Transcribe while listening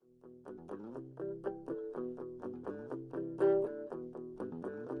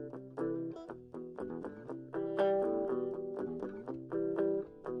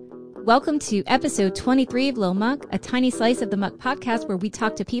Welcome to episode 23 of Lil Muck, a tiny slice of the Muck podcast where we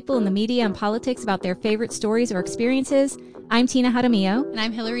talk to people in the media and politics about their favorite stories or experiences. I'm Tina Jaramillo. And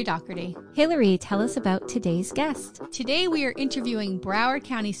I'm Hillary Doherty. Hillary, tell us about today's guest. Today we are interviewing Broward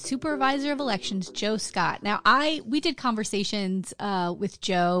County Supervisor of Elections, Joe Scott. Now, we did conversations with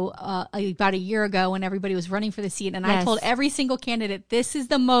Joe about a year ago when everybody was running for the seat, and I told every single candidate, this is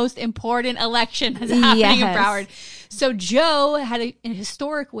the most important election that's happening in Broward. So Joe had an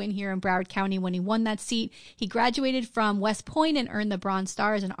historic win here in Broward County when he won that seat. He graduated from West Point and earned the Bronze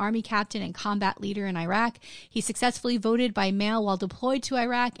Star as an Army captain and combat leader in Iraq. He successfully voted by mail while deployed to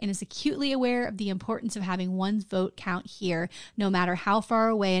Iraq and is acutely aware of the importance of having one's vote count here, no matter how far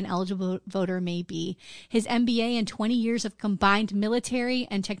away an eligible voter may be. His MBA and 20 years of combined military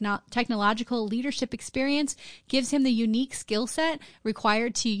and technological leadership experience gives him the unique skill set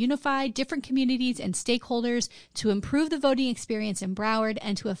required to unify different communities and stakeholders to improve the voting experience in Broward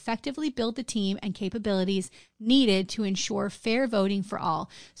and to effectively build the team and capabilities needed to ensure fair voting for all.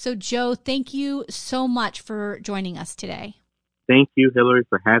 So, Joe, thank you so much for joining us today. Thank you, Hillary,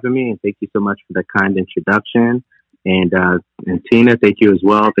 for having me, and thank you so much for the kind introduction. And Tina, thank you as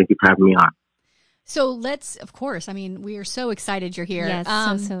well. Thank you for having me on. So of course, we are so excited you're here. Yes,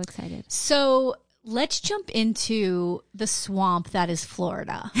 so excited. So let's jump into the swamp that is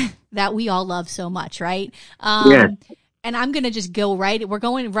Florida that we all love so much, right? Yes. And I'm going to just we're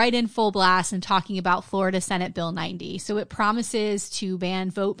going right in full blast and talking about Florida Senate Bill 90. So it promises to ban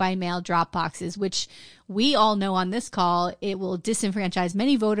vote by mail drop boxes, which we all know on this call, it will disenfranchise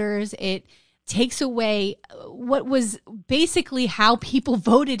many voters. It takes away what was basically how people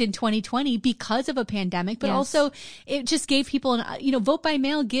voted in 2020 because of a pandemic, but also it just gave people vote by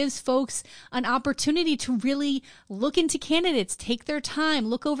mail gives folks an opportunity to really look into candidates, take their time,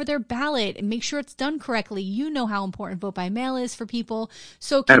 look over their ballot and make sure it's done correctly. You know how important vote by mail is for people.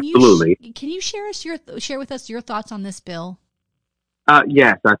 So can you share with us your thoughts on this bill?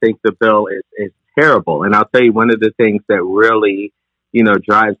 Yes, I think the bill is terrible. And I'll tell you, one of the things that really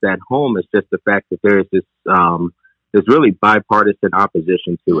drives that home is just the fact that there is this really bipartisan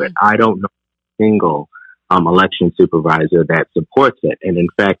opposition to it. I don't know a single election supervisor that supports it. And in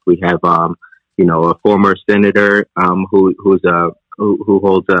fact, we have a former senator who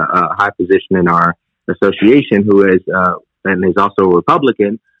holds a high position in our association who is and is also a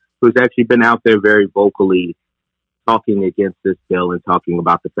Republican who's actually been out there very vocally talking against this bill and talking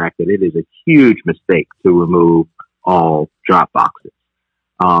about the fact that it is a huge mistake to remove all drop boxes.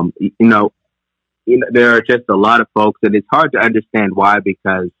 There are just a lot of folks, and it's hard to understand why,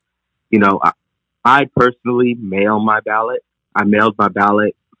 because, I personally mail my ballot. I mailed my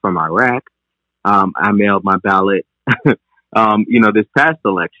ballot from Iraq. I mailed my ballot, this past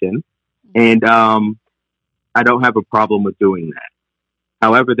election, and I don't have a problem with doing that.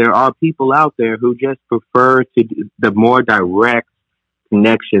 However, there are people out there who just prefer the more direct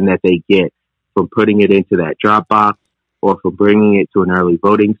connection that they get from putting it into that drop box, or for bringing it to an early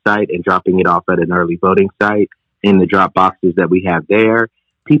voting site and dropping it off at an early voting site in the drop boxes that we have there.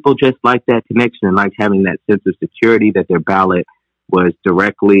 People just like that connection and like having that sense of security that their ballot was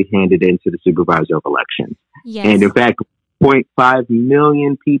directly handed into the Supervisor of Elections. Yes. And in fact, 0.5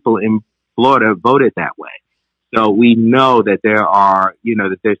 million people in Florida voted that way. So we know that there are,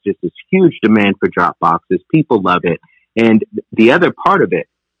 that there's just this huge demand for drop boxes. People love it. And the other part of it,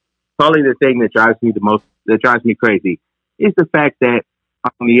 probably the thing that drives me crazy, is the fact that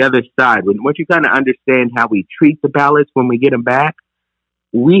on the other side, once you kind of understand how we treat the ballots when we get them back,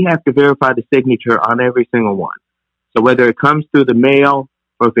 we have to verify the signature on every single one. So whether it comes through the mail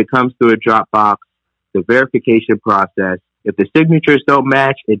or if it comes through a drop box, the verification process, if the signatures don't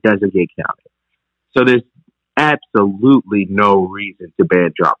match, it doesn't get counted. So there's absolutely no reason to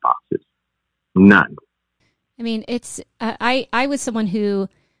ban drop boxes. None. I was someone who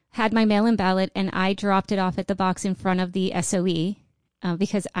had my mail-in ballot and I dropped it off at the box in front of the SOE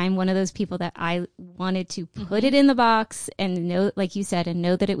because I'm one of those people that I wanted to put it in the box and know, like you said, and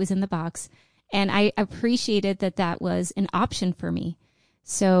know that it was in the box. And I appreciated that was an option for me.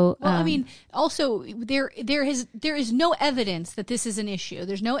 So, also there is no evidence that this is an issue.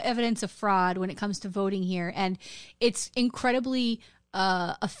 There's no evidence of fraud when it comes to voting here. And it's incredibly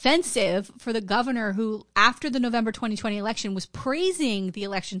offensive for the governor who, after the November 2020 election, was praising the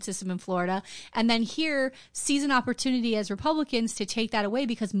election system in Florida, and then here sees an opportunity as Republicans to take that away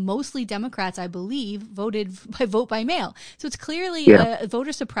because mostly Democrats, I believe, voted by vote by mail. So it's clearly a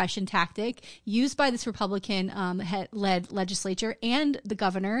voter suppression tactic used by this Republican-led legislature and the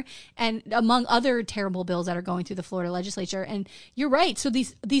governor, and among other terrible bills that are going through the Florida legislature. And you're right. So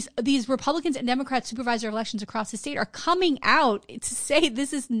these Republicans and Democrats supervisor elections across the state are coming out to say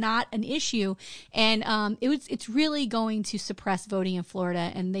this is not an issue. And it's really going to suppress voting in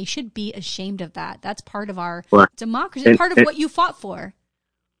Florida, and they should be ashamed of that. That's part of our democracy, part of what you fought for.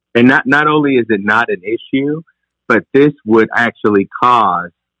 And not only is it not an issue, but this would actually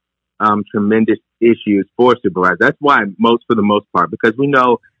cause tremendous issues for supervisors. That's why for the most part, because we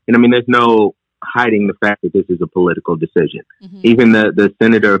know, and I mean, there's no hiding the fact that this is a political decision. Mm-hmm. Even the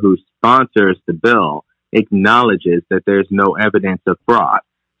senator who sponsors the bill acknowledges that there's no evidence of fraud.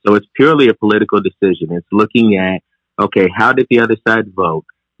 So it's purely a political decision. It's looking at, okay, how did the other side vote?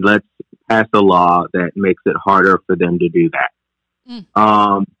 Let's pass a law that makes it harder for them to do that.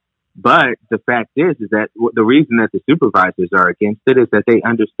 But the fact is that the reason that the supervisors are against it is that they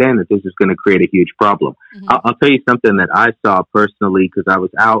understand that this is going to create a huge problem. Mm-hmm. I'll tell you something that I saw personally, because I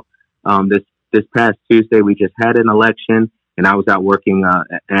was out this past Tuesday. We just had an election, and I was out working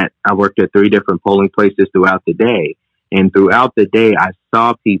I worked at 3 different polling places throughout the day. And throughout the day, I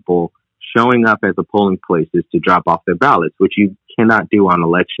saw people showing up at the polling places to drop off their ballots, which you cannot do on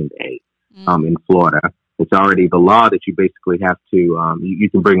election day in Florida. It's already the law that you basically have to, you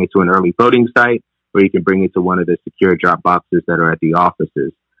can bring it to an early voting site, or you can bring it to one of the secure drop boxes that are at the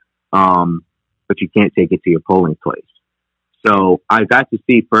offices. But you can't take it to your polling place. So I got to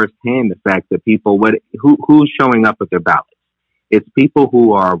see firsthand the fact that people, who's showing up with their ballots? It's people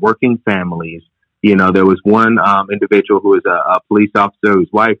who are working families. You know, there was one individual who was a police officer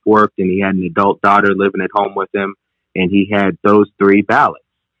whose wife worked, and he had an adult daughter living at home with him, and he had those 3 ballots.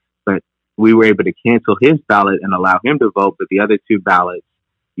 But we were able to cancel his ballot and allow him to vote, but the other 2 ballots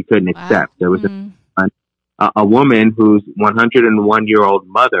you couldn't accept. There was a woman whose 101-year-old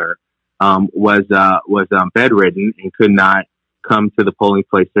mother was bedridden and could not come to the polling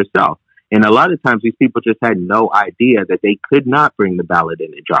place herself. And a lot of times these people just had no idea that they could not bring the ballot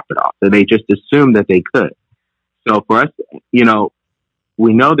in and drop it off. So they just assumed that they could. So for us, you know,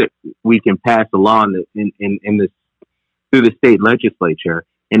 we know that we can pass a law in this through the state legislature,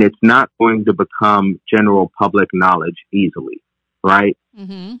 and it's not going to become general public knowledge easily, right?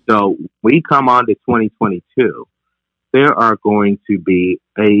 Mm-hmm. So we come on to 2022, there are going to be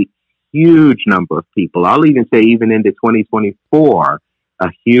a huge number of people. I'll even say even into 2024, a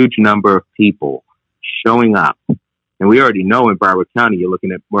huge number of people showing up. And we already know in Broward County, you're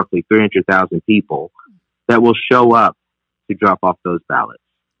looking at roughly 300,000 people that will show up to drop off those ballots.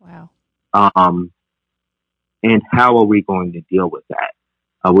 Wow. And how are we going to deal with that?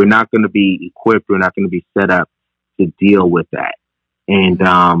 We're not going to be equipped. We're not going to be set up to deal with that. And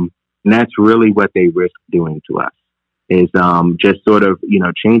that's really what they risk doing to us, is just sort of, you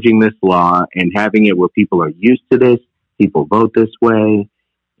know, changing this law and having it where people are used to this. People vote this way,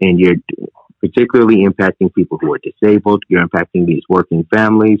 and you're particularly impacting people who are disabled. You're impacting these working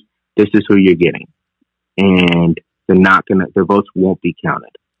families. This is who you're getting. And their votes won't be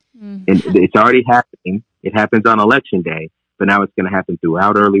counted. Mm-hmm. And it's already happening. It happens on election day, but now it's going to happen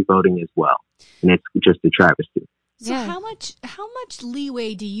throughout early voting as well. And it's just a travesty. So how much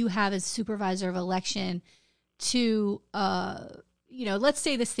leeway do you have as supervisor of election to, you know, let's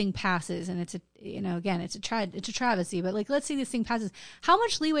say this thing passes, and it's it's a travesty, but like, let's say this thing passes. How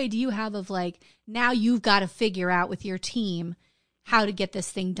much leeway do you have of like, now you've got to figure out with your team how to get this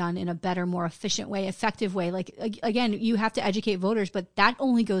thing done in a better, more efficient way, effective way? Like, again, you have to educate voters, but that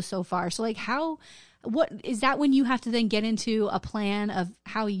only goes so far. So like, what is that when you have to then get into a plan of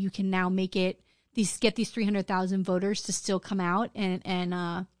how you can now make it, get these 300,000 voters to still come out and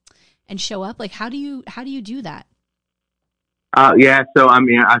show up? Like, how do you do that? Yeah. So, I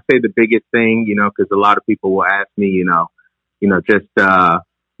mean, I say the biggest thing, you know, because a lot of people will ask me, just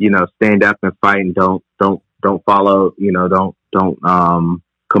stand up and fight and don't follow, don't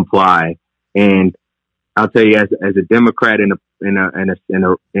comply. And I'll tell you, as a Democrat in a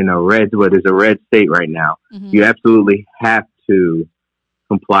red state right now, mm-hmm. you absolutely have to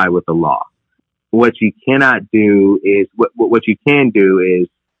comply with the law. What you cannot do is what you can do is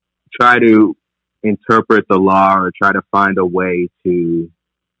try to interpret the law or try to find a way to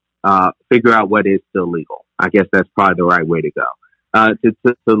figure out what is still legal. I guess that's probably the right way to go.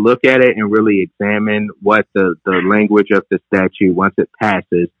 To look at it and really examine what the language of the statute, once it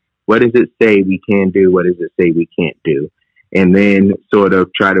passes, what does it say we can do? What does it say we can't do? And then sort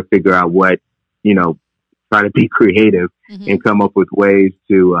of try to figure out what, try to be creative mm-hmm. and come up with ways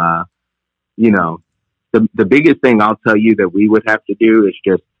to, the biggest thing I'll tell you that we would have to do is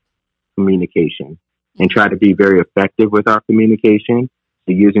just communication and try to be very effective with our communication.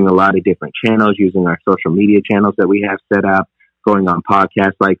 So using a lot of different channels, using our social media channels that we have set up, going on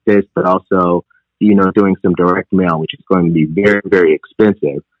podcasts like this, but also, doing some direct mail, which is going to be very, very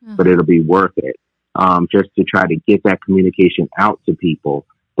expensive, mm-hmm. but it'll be worth it. just to try to get that communication out to people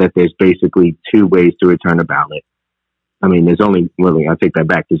that there's basically two ways to return a ballot. I mean, I take that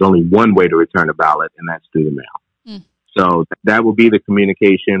back. There's only one way to return a ballot, and that's through the mail. So that will be the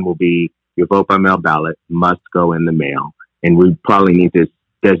communication will be your vote by mail ballot must go in the mail. And we probably need to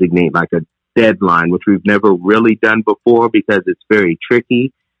designate like a deadline, which we've never really done before because it's very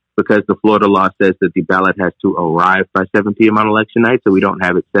tricky because the Florida law says that the ballot has to arrive by 7 p.m. on election night. So we don't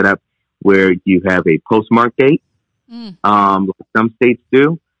have it set up where you have a postmark date. Like some states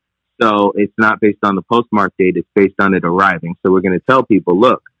do. So it's not based on the postmark date. It's based on it arriving. So we're going to tell people,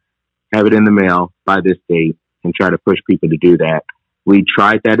 look, have it in the mail by this date and try to push people to do that. We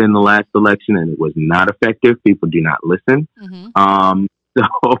tried that in the last election and it was not effective. People do not listen. So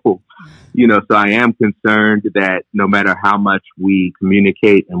I am concerned that no matter how much we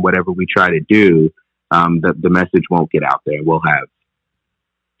communicate and whatever we try to do, the message won't get out there. We'll have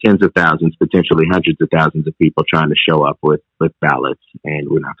tens of thousands, potentially hundreds of thousands of people trying to show up with ballots, and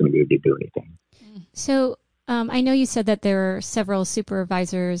we're not going to be able to do anything. So I know you said that there are several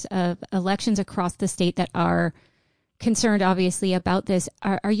supervisors of elections across the state that are concerned, obviously, about this.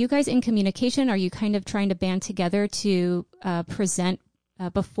 Are you guys in communication? Are you kind of trying to band together to present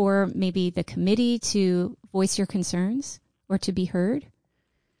before maybe the committee to voice your concerns or to be heard?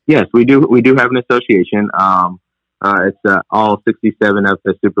 Yes, we do. We do have an association. It's all 67 of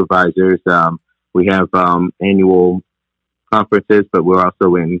the supervisors. We have annual conferences, but we're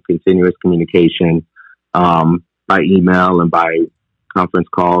also in continuous communication by email and by conference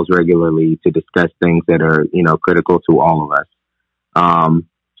calls regularly to discuss things that are, critical to all of us.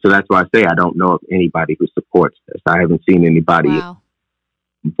 So that's why I say I don't know of anybody who supports this. I haven't seen anybody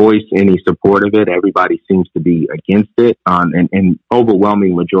voice any support of it. Everybody seems to be against it. And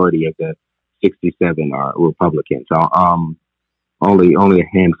overwhelming majority of the 67 are Republicans. Only a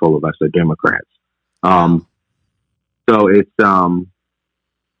handful of us are Democrats. So it's, so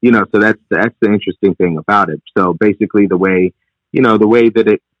that's the interesting thing about it. So basically the way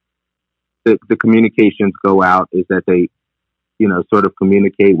that the communications go out is that they, sort of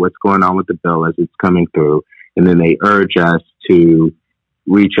communicate what's going on with the bill as it's coming through. And then they urge us to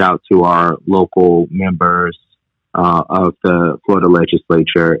reach out to our local members, of the Florida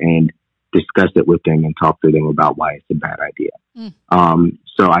legislature and discuss it with them and talk to them about why it's a bad idea.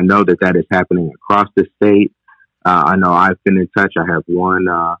 So I know that is happening across the state. I know I've been in touch. I have one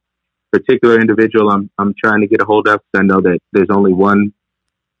particular individual I'm trying to get a hold of. I know that there's only one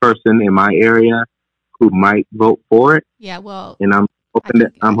person in my area who might vote for it. Yeah, well, and I'm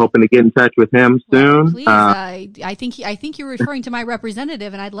hoping to get in touch with him soon. Please, I think you're referring to my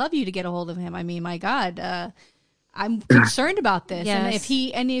representative, and I'd love you to get a hold of him. I mean, my God, I'm concerned about this. Yes.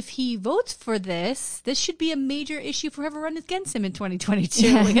 And if he votes for this should be a major issue for whoever runs against him in 2022.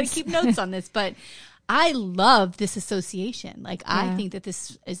 Yes. We got to keep notes on this, but I love this association. I think that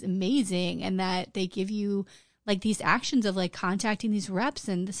this is amazing, and that they give you these actions of contacting these reps,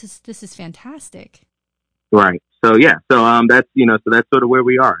 and this is fantastic. Right. So that's that's sort of where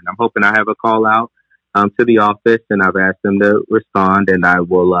we are, and I'm hoping I have a call out to the office, and I've asked them to respond, and I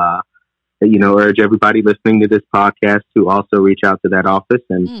will urge everybody listening to this podcast to also reach out to that office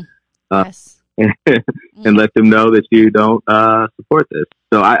and and let them know that you don't support this.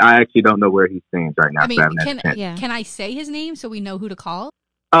 So I actually don't know where he stands right now. I mean, can I say his name so we know who to call?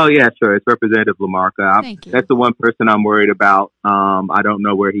 Oh, yeah, sure. It's Representative Lamarca. Thank you. That's the one person I'm worried about. I don't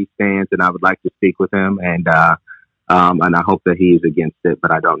know where he stands, and I would like to speak with him, and I hope that he is against it, but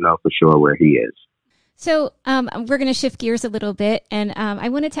I don't know for sure where he is. So we're going to shift gears a little bit, and I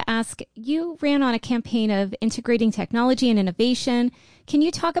wanted to ask, you ran on a campaign of integrating technology and innovation. Can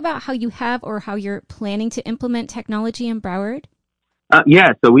you talk about how you have or how you're planning to implement technology in Broward?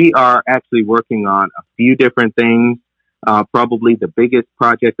 So we are actually working on a few different things. Probably the biggest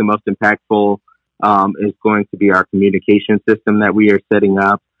project, the most impactful, is going to be our communication system that we are setting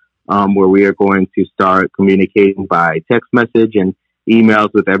up, where we are going to start communicating by text message and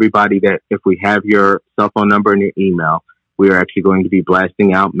emails with everybody. That if we have your cell phone number and your email, we are actually going to be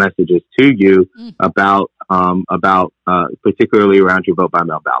blasting out messages to you about particularly around your vote by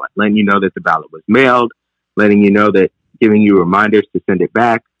mail ballot, letting you know that the ballot was mailed, letting you know that, giving you reminders to send it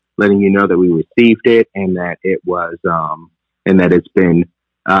back, letting you know that we received it and that it was, and that it's been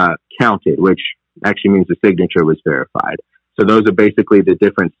counted, which actually means the signature was verified. So those are basically the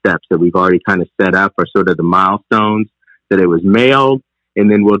different steps that we've already kind of set up, are sort of the milestones that it was mailed. And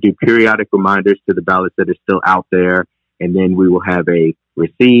then we'll do periodic reminders to the ballots that are still out there. And then we will have a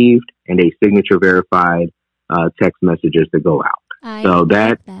received and a signature verified text messages that go out.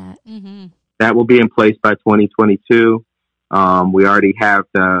 That will be in place by 2022. We already have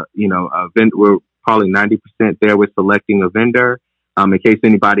the, probably 90% there with selecting a vendor. In case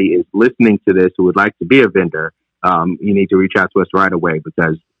anybody is listening to this who would like to be a vendor, you need to reach out to us right away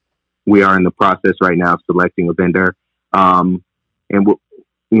because we are in the process right now of selecting a vendor. And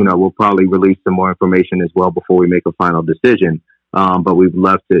we'll probably release some more information as well before we make a final decision. But we'd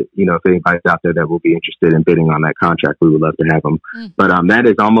love to, if anybody's out there that will be interested in bidding on that contract, we would love to have them. But that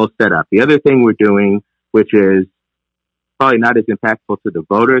is almost set up. The other thing we're doing, which is probably not as impactful to the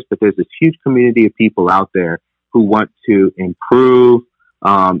voters, but there's this huge community of people out there who want to improve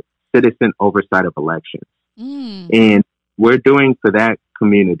citizen oversight of elections. And we're doing for that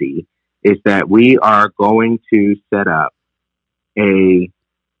community is that we are going to set up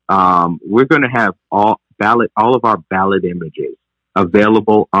we're going to have all of our ballot images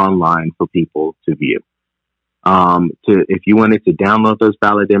available online for people to view. If you wanted to download those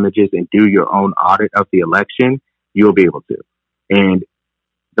ballot images and do your own audit of the election, you'll be able to. And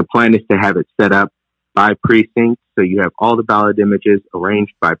the plan is to have it set up by precinct. So you have all the ballot images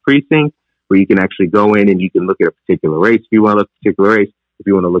arranged by precinct where you can actually go in and you can look at a particular race. If you want to look at a particular race, if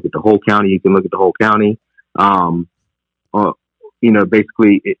you want to look at the whole county, you can look at the whole county.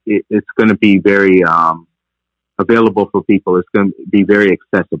 Basically it's going to be very, available for people. It's going to be very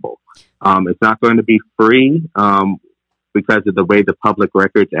accessible. It's not going to be free, because of the way the Public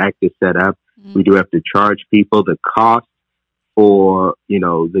Records Act is set up. We do have to charge people the cost for,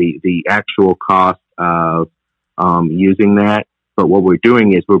 the actual cost of, using that. But what we're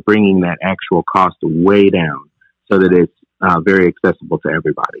doing is we're bringing that actual cost way down so that it's, very accessible to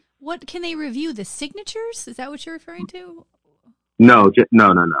everybody. What can they review? The signatures? Is that what you're referring to? No.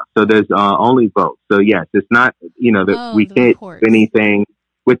 So there's only votes. So yes, it's not. We can't do anything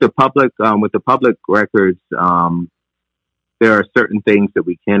with the public. With the public records, there are certain things that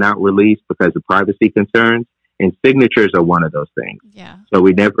we cannot release because of privacy concerns, and signatures are one of those things. Yeah. So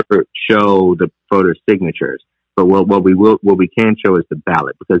we never show the voter signatures, but what we can show is the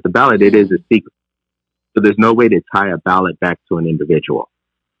ballot, because the ballot it is a secret. So there's no way to tie a ballot back to an individual.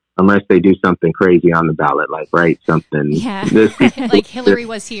 Unless they do something crazy on the ballot, like write something. Yeah, like Hillary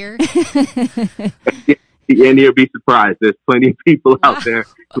was here. And you'll be surprised. There's plenty of people out there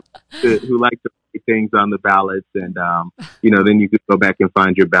who like to write things on the ballots, and then you could go back and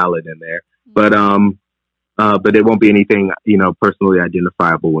find your ballot in there. But it won't be anything personally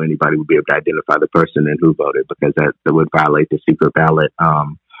identifiable where anybody would be able to identify the person and who voted, because that would violate the secret ballot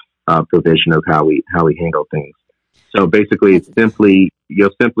provision of how we handle things. So basically,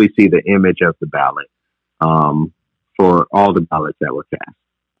 you'll simply see the image of the ballot for all the ballots that were cast.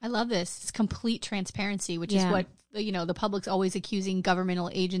 I love this. It's complete transparency, which is what, the public's always accusing governmental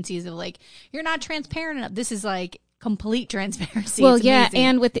agencies of, like, you're not transparent enough. This is like complete transparency. Well,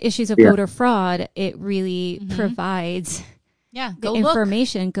 and with the issues of voter fraud, it really provides go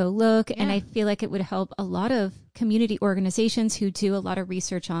information. Look. Go look. Yeah. And I feel like it would help a lot of community organizations who do a lot of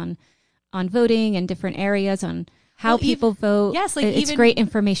research on voting in different areas, on how people vote. Yes, like it's great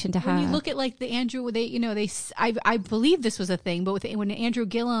information to have. When you look at like the Andrew, I believe this was a thing, but when Andrew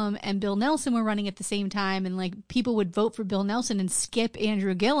Gillum and Bill Nelson were running at the same time, and like people would vote for Bill Nelson and skip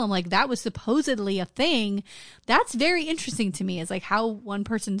Andrew Gillum, like that was supposedly a thing. That's very interesting to me. Is like how one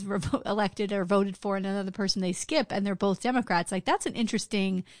person's elected or voted for and another person they skip, and they're both Democrats. Like that's an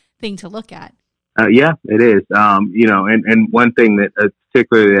interesting thing to look at. Yeah, it is. And one thing that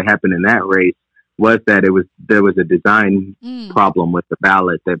particularly that happened in that race was that there was a design problem with the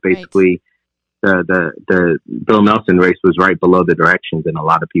ballot, that basically the Bill Nelson race was right below the directions, and a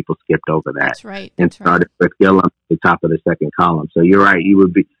lot of people skipped over that. That's right. And started with Gillum at the top of the second column. So you're right. You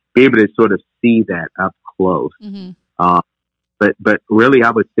would be able to sort of see that up close. But really,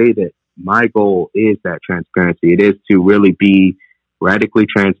 I would say that my goal is that transparency. It is to really be radically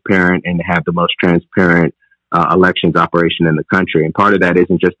transparent and to have the most transparent elections operation in the country. And part of that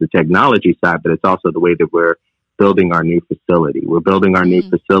isn't just the technology side, but it's also the way that we're building our new facility. We're building our new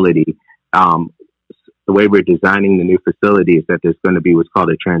facility. The way we're designing the new facility is that there's going to be what's called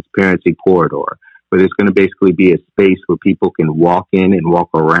a transparency corridor, where there's going to basically be a space where people can walk in and walk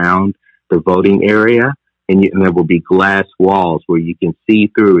around the voting area. And there will be glass walls where you can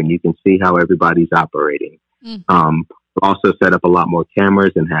see through and you can see how everybody's operating. We'll also set up a lot more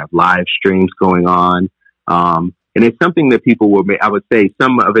cameras and have live streams going on. And it's something that people will I would say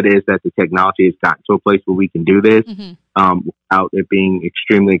some of it is that the technology has gotten to a place where we can do this without it being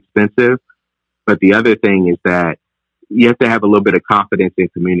extremely expensive. But the other thing is that you have to have a little bit of confidence in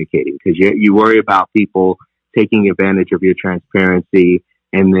communicating, because you worry about people taking advantage of your transparency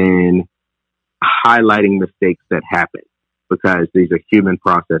and then highlighting mistakes that happen, because these are human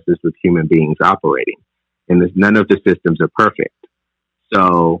processes with human beings operating, and none of the systems are perfect.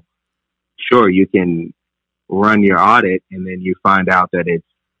 So sure, you can run your audit and then you find out that it's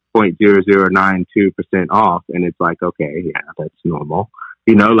 0.0092% off. And it's like, okay, yeah, that's normal.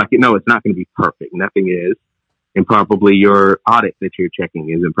 It's not going to be perfect. Nothing is. And probably your audit that you're checking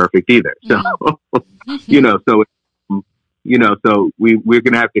isn't perfect either. So, so we're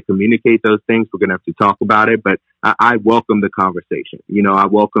going to have to communicate those things. We're going to have to talk about it, but I welcome the conversation. I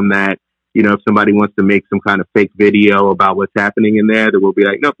welcome that, if somebody wants to make some kind of fake video about what's happening in there, then we'll be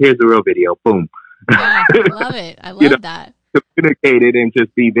like, nope, here's the real video. Boom. Yeah, I love it. I love that. Communicate it and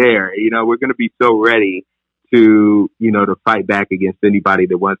just be there. We're going to be so ready to fight back against anybody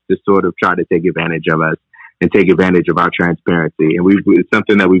that wants to sort of try to take advantage of us and take advantage of our transparency. And it's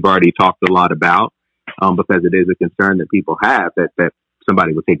something that we've already talked a lot about, because it is a concern that people have that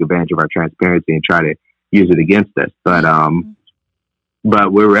somebody will take advantage of our transparency and try to use it against us.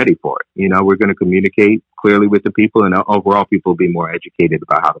 But we're ready for it. We're going to communicate clearly with the people, and overall people will be more educated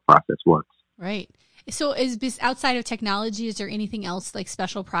about how the process works. Right. So is this outside of technology, is there anything else like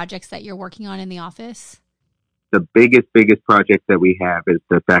special projects that you're working on in the office? The biggest project that we have is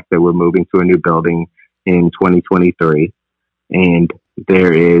the fact that we're moving to a new building in 2023. And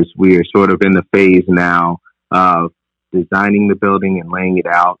we are sort of in the phase now of designing the building and laying it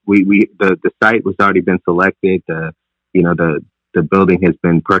out. The site was already been selected. The building has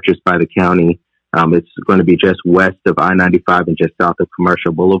been purchased by the county. It's going to be just west of I-95 and just south of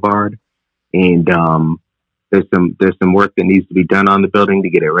Commercial Boulevard. And there's some work that needs to be done on the building to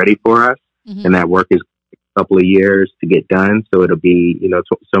get it ready for us. Mm-hmm. And that work is a couple of years to get done. So it'll be,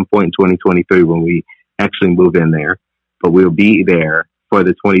 some point in 2023 when we actually move in there. But we'll be there for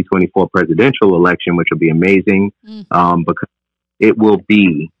the 2024 presidential election, which will be amazing, because it will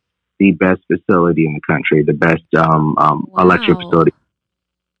be the best facility in the country, the best election facility.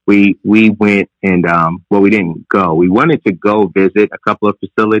 We went and, we didn't go. We wanted to go visit a couple of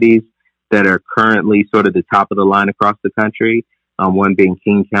facilities that are currently sort of the top of the line across the country. One being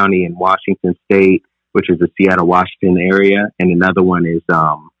King County in Washington State, which is the Seattle, Washington area. And another one is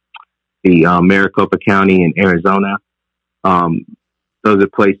the Maricopa County in Arizona. Those are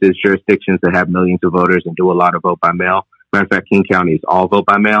places, jurisdictions that have millions of voters and do a lot of vote by mail. Matter of fact, King County is all vote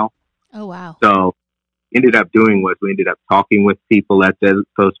by mail. Oh, wow. So we ended up talking with people at those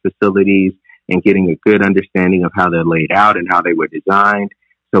facilities and getting a good understanding of how they're laid out and how they were designed.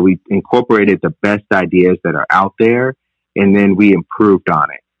 So we incorporated the best ideas that are out there, and then we improved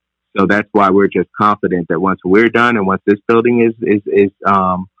on it. So that's why we're just confident that once we're done and once this building is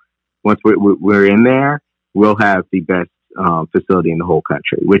once we're in there, we'll have the best facility in the whole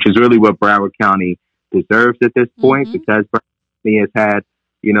country, which is really what Broward County deserves at this point, because Broward County has had,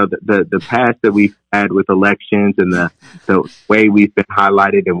 the past that we've had with elections and the way we've been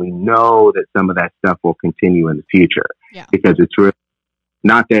highlighted, and we know that some of that stuff will continue in the future, because it's really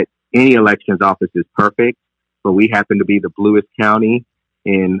not that any elections office is perfect, but we happen to be the bluest county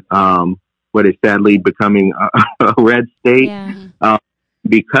in what is sadly becoming a red state. Yeah.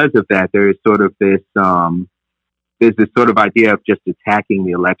 Because of that, there is sort of there's this sort of idea of just attacking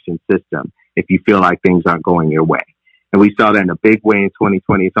the election system if you feel like things aren't going your way. And we saw that in a big way in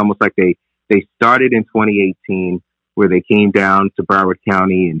 2020. It's almost like they started in 2018, where they came down to Broward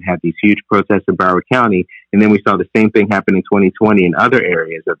County and had these huge protests in Broward County. And then we saw the same thing happen in 2020 in other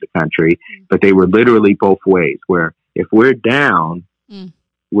areas of the country. But they were literally both ways, where if we're down,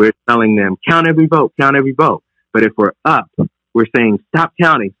 we're telling them, count every vote, count every vote. But if we're up, we're saying, stop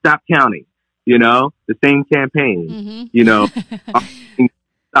counting, the same campaign,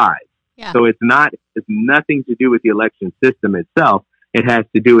 sides. Yeah. So it's nothing to do with the election system itself. It has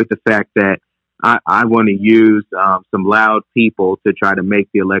to do with the fact that I want to use some loud people to try to make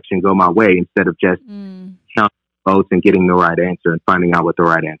the election go my way, instead of just counting votes and getting the right answer and finding out what the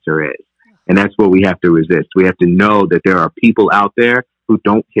right answer is. And that's what we have to resist. We have to know that there are people out there who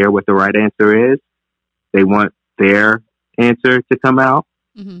don't care what the right answer is. They want their answer to come out,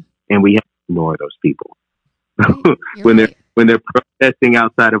 and we have to ignore those people. Right. When they're protesting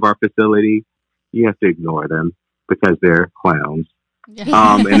outside of our facility, you have to ignore them because they're clowns.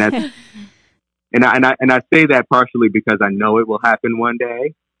 And that's and I say that partially because I know it will happen one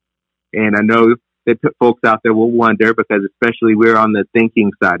day, and I know that folks out there will wonder, because especially we're on the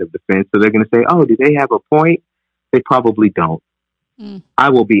thinking side of the fence, so they're going to say, "Oh, do they have a point?" They probably don't. I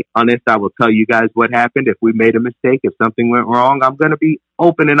will be honest. I will tell you guys what happened. If we made a mistake, if something went wrong, I'm going to be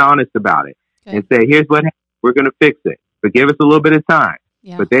open and honest about it and say, here's what happened. We're going to fix it, but give us a little bit of time.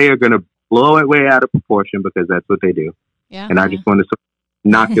 Yeah. But they are going to blow it way out of proportion, because that's what they do. Yeah. And I just want to sort of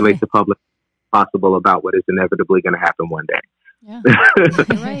inoculate the public possible about what is inevitably going to happen one day. Yeah,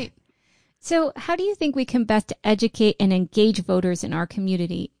 you're right. So how do you think we can best educate and engage voters in our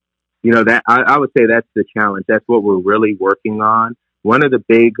community? that I would say that's the challenge. That's what we're really working on. One of the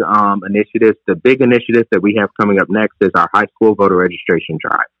big initiatives, that we have coming up next is our high school voter registration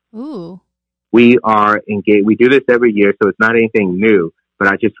drive. Ooh. We are engaged. We do this every year, so it's not anything new. But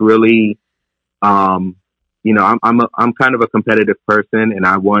I just really, I'm kind of a competitive person, and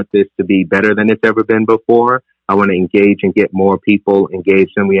I want this to be better than it's ever been before. I want to engage and get more people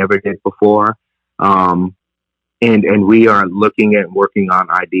engaged than we ever did before. And we are looking at working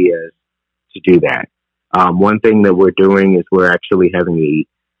on ideas to do that. One thing that we're doing is we're actually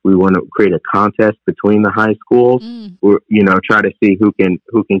we want to create a contest between the high schools. We're, try to see who can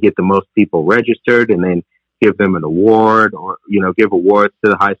get the most people registered, and then give them an award, or, give awards to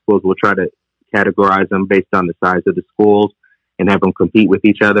the high schools. We'll try to categorize them based on the size of the schools and have them compete with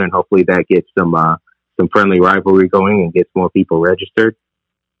each other. And hopefully that gets some friendly rivalry going and gets more people registered.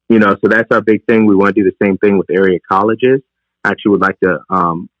 So that's our big thing. We want to do the same thing with area colleges. I actually would like to,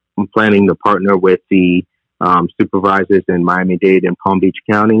 I'm planning to partner with the supervisors in Miami-Dade and Palm Beach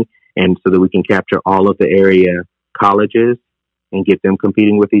County, and so that we can capture all of the area colleges and get them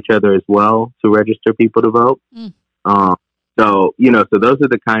competing with each other as well to register people to vote. So those are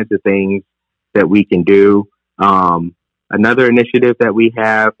the kinds of things that we can do. Another initiative that we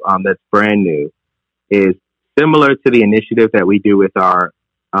have that's brand new is similar to the initiative that we do with our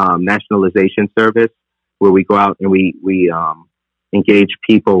nationalization service, where we go out and we engage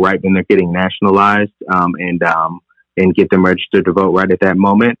people right when they're getting nationalized, and get them registered to vote right at that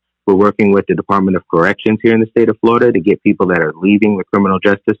moment. We're working with the Department of Corrections here in the state of Florida to get people that are leaving the criminal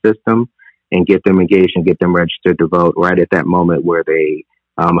justice system and get them engaged and get them registered to vote right at that moment where they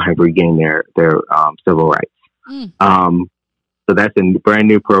have regained their civil rights. So that's a brand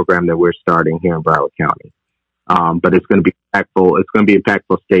new program that we're starting here in Broward County. But it's going to be impactful. It's going to be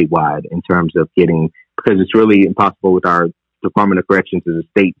impactful statewide in terms of because it's really impossible with our Department of Corrections as a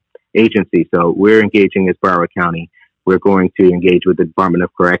state agency. So we're engaging as Broward County. We're going to engage with the Department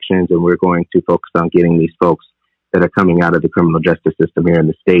of Corrections, and we're going to focus on getting these folks that are coming out of the criminal justice system here in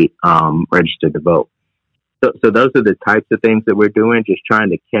the state registered to vote. So those are the types of things that we're doing, just trying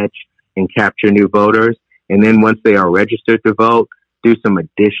to catch and capture new voters. And then once they are registered to vote, do some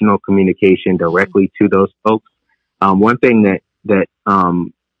additional communication directly to those folks. One thing that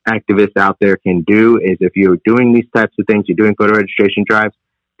activists out there can do is, if you're doing these types of things, you're doing voter registration drives,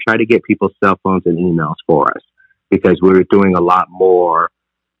 try to get people's cell phones and emails for us, because we're doing a lot more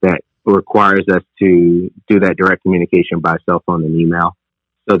that requires us to do that direct communication by cell phone and email.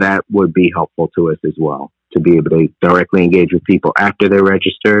 So that would be helpful to us as well, to be able to directly engage with people after they're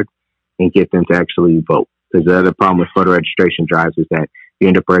registered and get them to actually vote. Because the other problem with voter registration drives is that you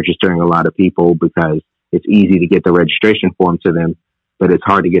end up registering a lot of people because it's easy to get the registration form to them, but it's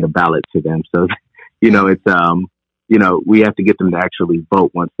hard to get a ballot to them. So, we have to get them to actually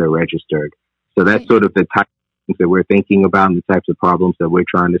vote once they're registered. So that's sort of the type of things that we're thinking about, and the types of problems that we're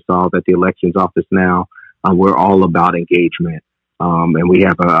trying to solve at the elections office now. We're all about engagement. And we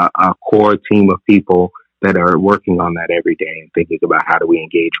have a core team of people that are working on that every day and thinking about how do we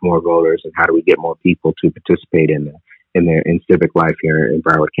engage more voters and how do we get more people to participate in civic life here in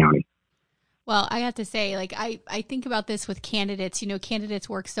Broward County. Well, I have to say, I think about this with candidates. Candidates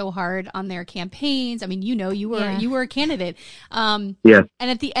work so hard on their campaigns. I mean, you were a candidate. Yes. And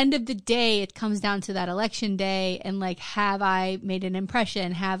at the end of the day, it comes down to that election day and have I made an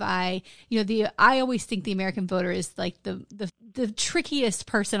impression? Have I, I always think the American voter is the trickiest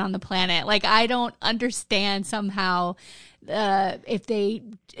person on the planet. I don't understand somehow if they,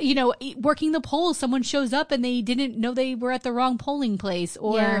 working the polls, someone shows up and they didn't know they were at the wrong polling place,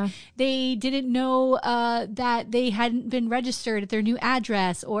 or they didn't know that they hadn't been registered at their new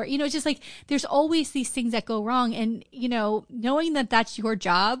address, or, it's just there's always these things that go wrong. And, knowing that that's your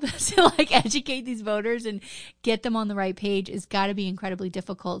job to educate these voters and get them on the right page has got to be incredibly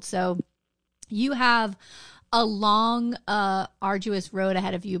difficult. So you have a long, arduous road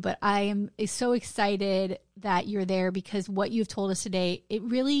ahead of you, but I am so excited that you're there, because what you've told us today, it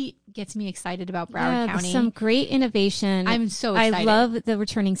really gets me excited about Broward County. Some great innovation. I'm so excited. I love the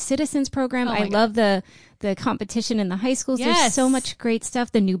Returning Citizens program. I love the competition in the high schools. Yes. There's so much great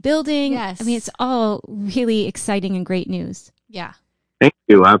stuff. The new building. Yes. I mean, it's all really exciting and great news. Yeah. Thank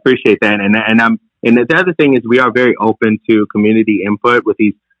you. I appreciate that. And the other thing is, we are very open to community input with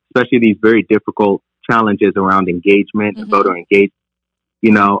especially these very difficult challenges around engagement and voter engagement.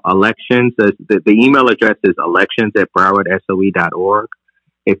 Elections, the email address is elections@browardsoe.org.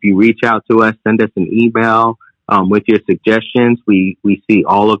 If you reach out to us, send us an email with your suggestions. We see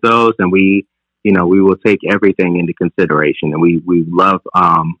all of those, and we will take everything into consideration. And we love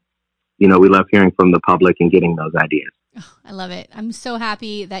hearing from the public and getting those ideas. Oh, I love it. I'm so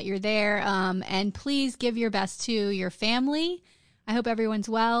happy that you're there. And please give your best to your family. I hope everyone's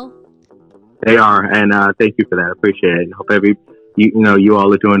well. They are, and thank you for that. I appreciate it. I hope you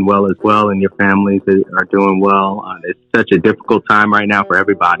all are doing well as well, and your families are doing well. It's such a difficult time right now for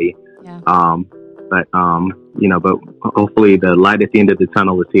everybody. Yeah. But hopefully the light at the end of the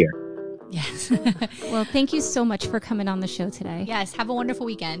tunnel is here. Yes. Well, thank you so much for coming on the show today. Yes. Have a wonderful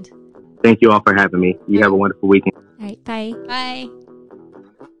weekend. Thank you all for having me. You have a wonderful weekend. All right. Bye. Bye.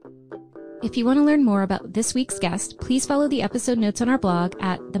 If you want to learn more about this week's guest, please follow the episode notes on our blog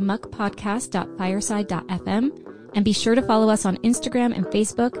at themuckpodcast.fireside.fm and be sure to follow us on Instagram and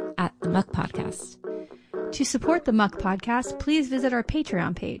Facebook at The Muck Podcast. To support the Muck Podcast, please visit our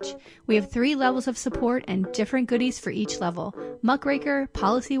Patreon page. We have 3 levels of support and different goodies for each level: Muckraker,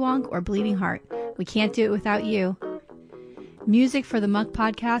 Policy Wonk, or Bleeding Heart. We can't do it without you. Music for the Muck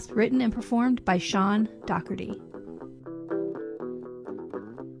Podcast written and performed by Sean Doherty.